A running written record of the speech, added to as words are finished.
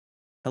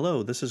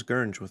Hello, this is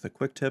Gernge with a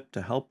quick tip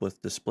to help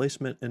with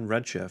displacement in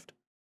Redshift.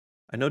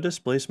 I know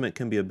displacement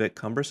can be a bit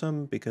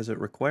cumbersome because it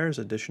requires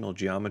additional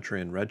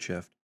geometry in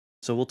Redshift,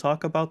 so we'll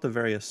talk about the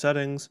various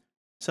settings,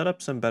 set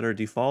up some better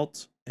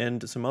defaults,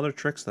 and some other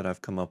tricks that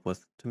I've come up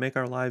with to make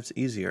our lives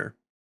easier.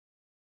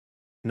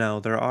 Now,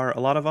 there are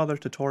a lot of other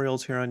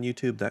tutorials here on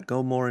YouTube that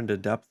go more into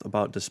depth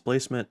about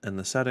displacement and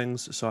the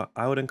settings, so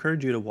I would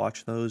encourage you to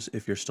watch those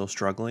if you're still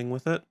struggling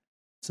with it.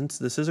 Since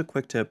this is a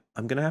quick tip,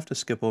 I'm going to have to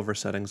skip over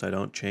settings I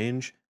don't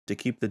change to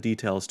keep the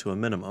details to a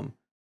minimum.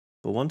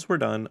 But once we're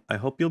done, I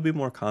hope you'll be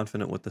more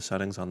confident with the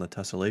settings on the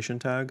tessellation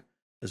tag,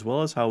 as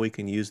well as how we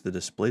can use the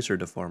Displacer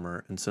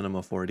Deformer in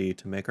Cinema 4D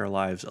to make our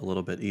lives a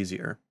little bit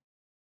easier.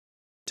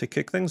 To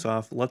kick things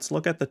off, let's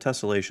look at the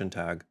tessellation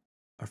tag.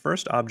 Our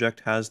first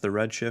object has the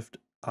Redshift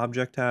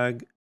object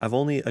tag. I've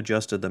only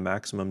adjusted the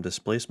maximum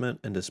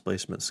displacement and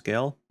displacement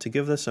scale to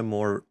give this a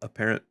more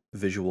apparent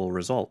visual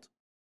result.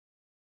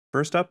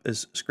 First up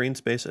is screen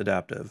space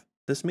adaptive.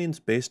 This means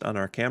based on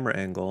our camera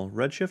angle,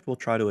 Redshift will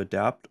try to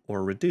adapt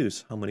or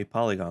reduce how many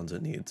polygons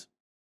it needs.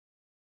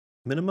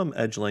 Minimum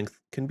edge length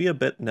can be a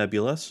bit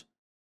nebulous.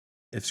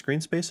 If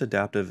screen space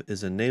adaptive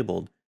is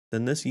enabled,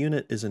 then this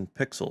unit is in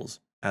pixels,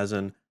 as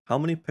in how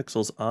many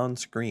pixels on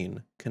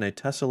screen can a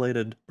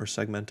tessellated or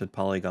segmented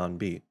polygon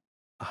be.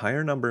 A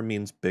higher number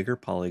means bigger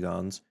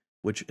polygons,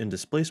 which in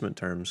displacement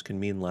terms can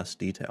mean less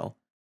detail.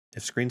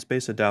 If screen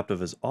space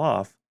adaptive is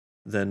off,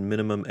 then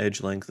minimum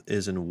edge length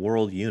is in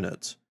world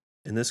units.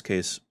 In this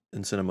case,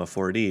 in Cinema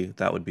 4D,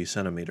 that would be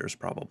centimeters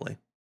probably.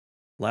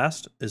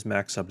 Last is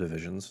max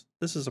subdivisions.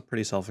 This is a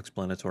pretty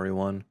self-explanatory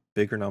one.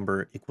 Bigger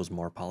number equals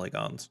more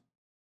polygons.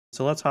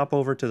 So let's hop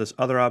over to this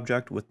other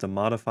object with the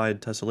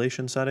modified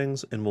tessellation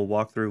settings and we'll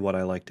walk through what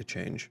I like to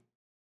change.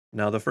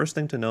 Now the first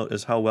thing to note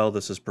is how well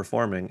this is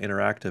performing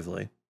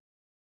interactively.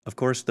 Of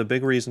course, the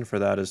big reason for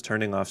that is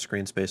turning off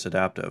screen space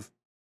adaptive.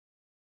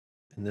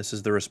 And this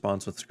is the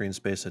response with screen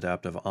space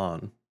adaptive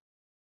on.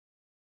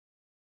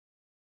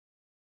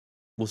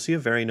 We'll see a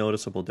very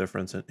noticeable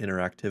difference in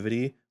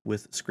interactivity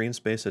with screen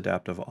space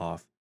adaptive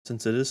off,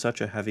 since it is such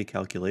a heavy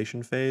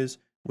calculation phase,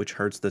 which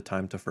hurts the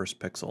time to first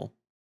pixel.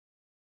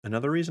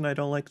 Another reason I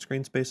don't like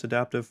screen space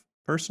adaptive,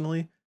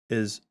 personally,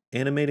 is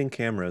animating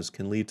cameras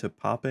can lead to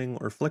popping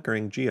or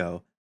flickering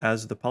geo,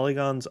 as the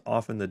polygons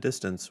off in the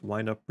distance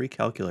wind up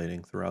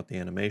recalculating throughout the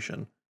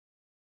animation.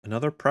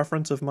 Another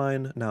preference of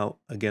mine, now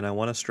again I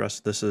want to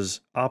stress this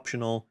is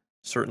optional,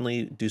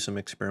 certainly do some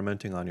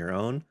experimenting on your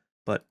own,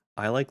 but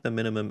I like the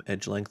minimum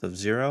edge length of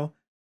 0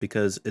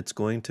 because it's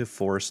going to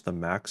force the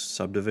max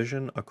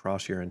subdivision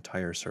across your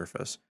entire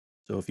surface.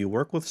 So if you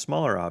work with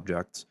smaller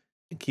objects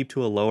and keep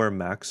to a lower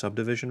max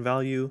subdivision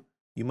value,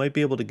 you might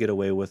be able to get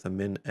away with a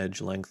min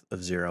edge length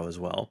of 0 as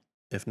well.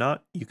 If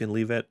not, you can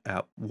leave it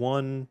at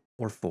 1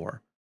 or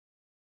 4.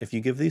 If you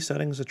give these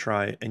settings a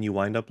try and you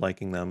wind up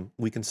liking them,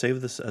 we can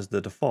save this as the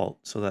default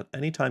so that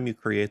anytime you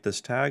create this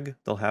tag,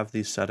 they'll have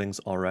these settings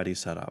already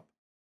set up.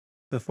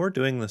 Before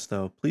doing this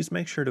though, please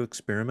make sure to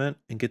experiment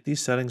and get these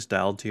settings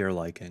dialed to your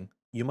liking.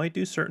 You might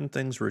do certain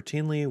things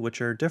routinely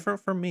which are different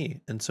from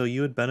me, and so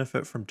you would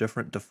benefit from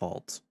different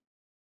defaults.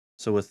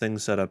 So with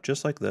things set up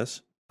just like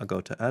this, I'll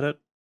go to Edit,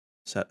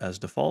 Set as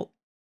Default.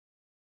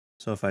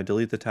 So if I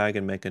delete the tag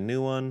and make a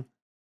new one,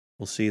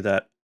 we'll see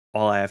that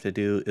all I have to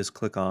do is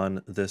click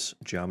on this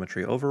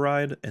geometry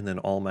override, and then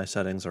all my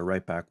settings are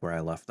right back where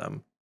I left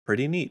them.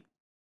 Pretty neat.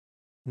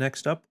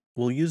 Next up,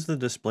 we'll use the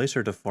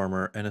Displacer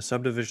Deformer and a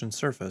subdivision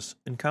surface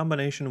in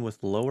combination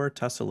with lower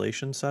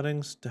tessellation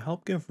settings to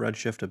help give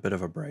Redshift a bit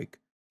of a break.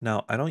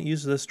 Now, I don't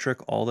use this trick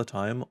all the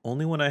time,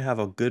 only when I have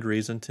a good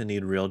reason to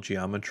need real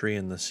geometry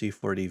in the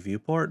C4D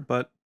viewport,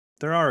 but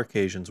there are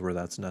occasions where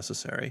that's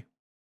necessary.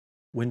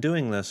 When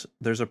doing this,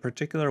 there's a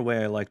particular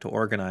way I like to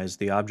organize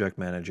the object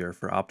manager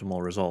for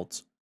optimal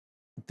results.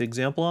 The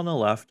example on the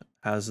left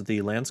has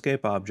the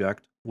landscape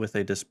object with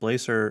a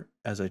displacer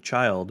as a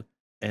child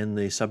and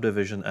the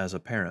subdivision as a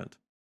parent.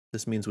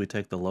 This means we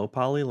take the low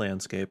poly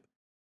landscape,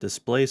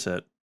 displace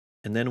it,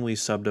 and then we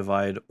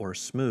subdivide or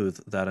smooth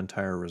that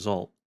entire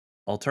result.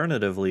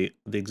 Alternatively,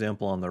 the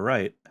example on the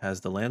right has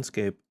the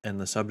landscape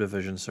and the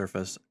subdivision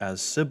surface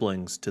as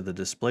siblings to the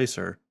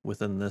displacer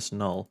within this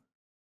null.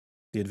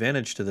 The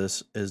advantage to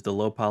this is the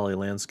low poly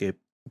landscape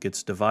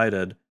gets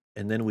divided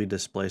and then we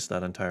displace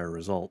that entire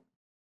result.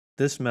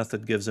 This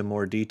method gives a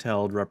more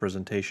detailed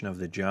representation of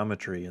the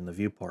geometry in the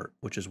viewport,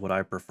 which is what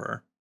I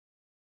prefer.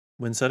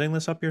 When setting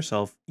this up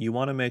yourself, you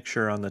want to make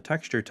sure on the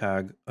texture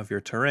tag of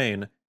your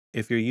terrain,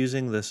 if you're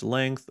using this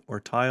length or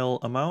tile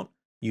amount,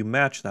 you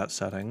match that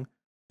setting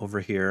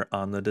over here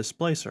on the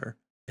displacer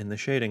in the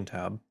shading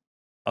tab.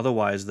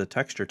 Otherwise, the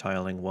texture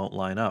tiling won't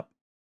line up.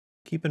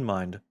 Keep in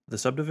mind, the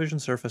subdivision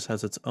surface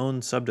has its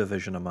own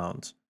subdivision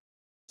amounts.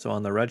 So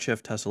on the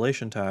Redshift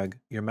Tessellation tag,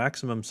 your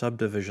maximum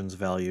subdivisions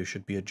value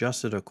should be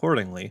adjusted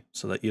accordingly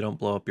so that you don't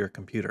blow up your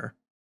computer.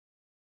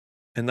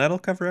 And that'll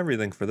cover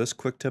everything for this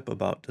quick tip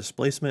about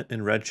displacement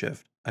in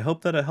Redshift. I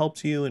hope that it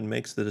helps you and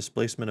makes the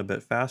displacement a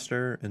bit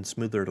faster and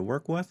smoother to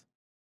work with.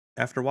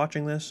 After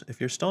watching this, if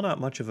you're still not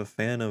much of a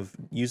fan of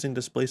using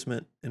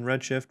displacement in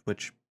Redshift,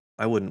 which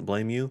I wouldn't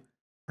blame you.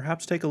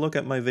 Perhaps take a look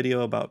at my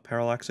video about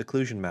parallax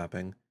occlusion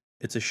mapping.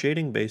 It's a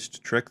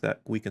shading-based trick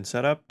that we can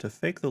set up to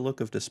fake the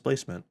look of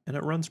displacement, and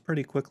it runs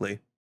pretty quickly.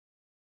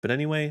 But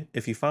anyway,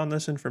 if you found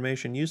this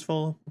information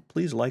useful,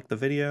 please like the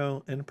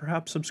video and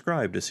perhaps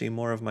subscribe to see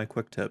more of my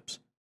quick tips.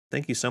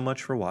 Thank you so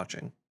much for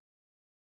watching.